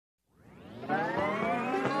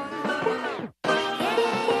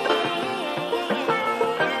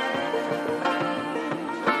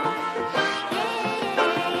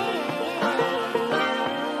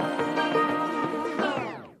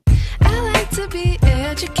to be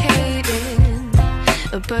educated,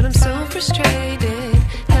 but I'm so frustrated.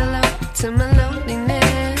 Hello to my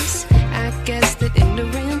loneliness. I guess that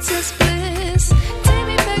ignorance is bliss. Take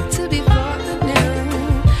me back to before the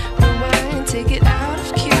noon. Rewind, take it out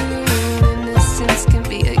of cue. Innocence can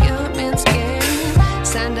be a young man's game.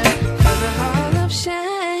 Signed up for the hall of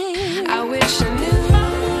shame. I wish I knew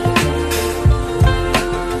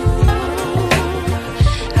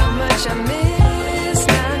how much I miss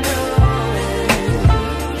not knowing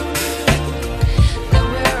that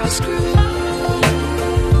we're all screwed.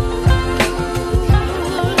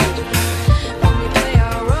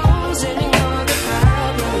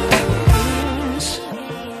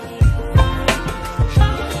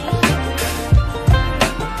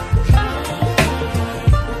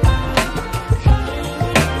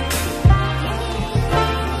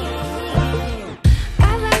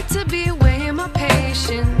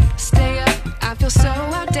 Stay up, I feel so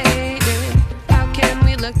outdated. How can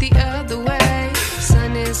we look the other way?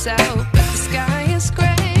 Sun is out, but the sky is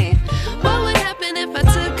gray. What would happen if I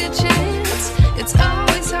took a chance? It's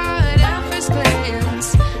always hard at first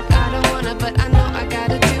glance. I don't wanna, but I know I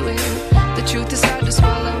gotta do it. The truth is hard to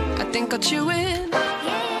swallow, I think I'll chew it.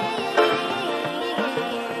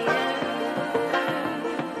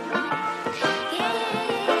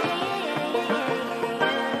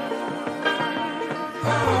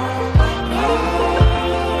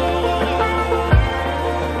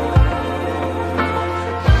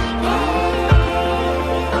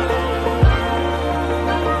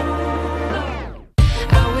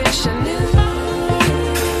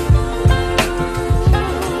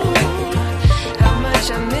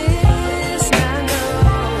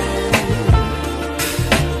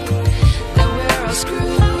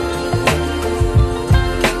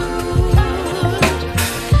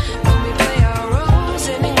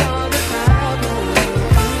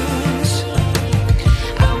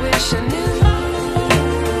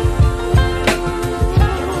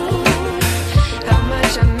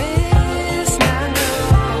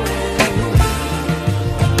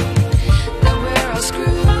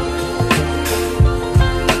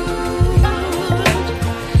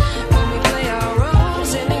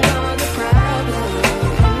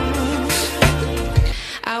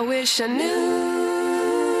 I wish I knew.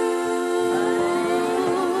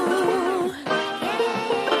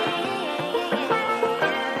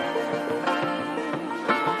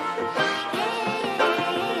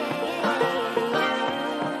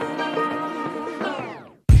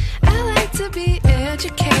 I like to be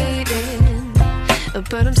educated,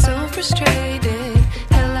 but I'm so frustrated.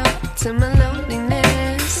 Hello to my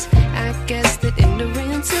loneliness. I guess that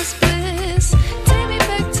ignorance is bliss. Take me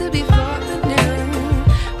back to before the noon.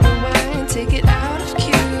 Rewind, take it out of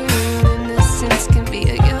cue. Innocence can be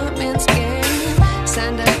a young man's game.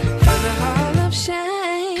 Signed up for the hall of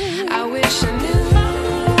shame. I wish I knew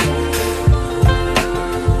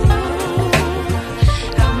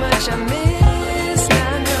how much I miss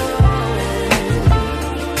not knowing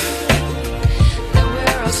that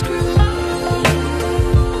we're all screwed.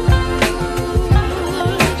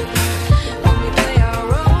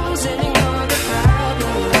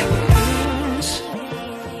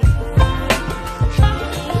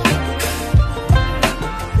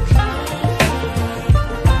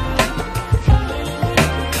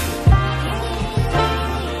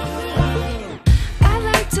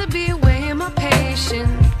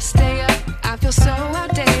 Stay up, I feel so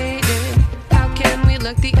outdated. How can we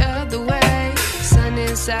look the other way? Sun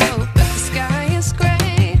is out, but the sky is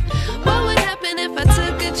gray. What would happen if I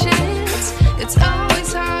took a chance? It's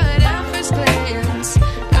always hard at first glance.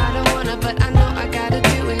 I don't wanna, but I know I gotta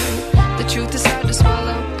do it. The truth is hard to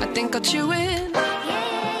swallow, I think I'll chew it.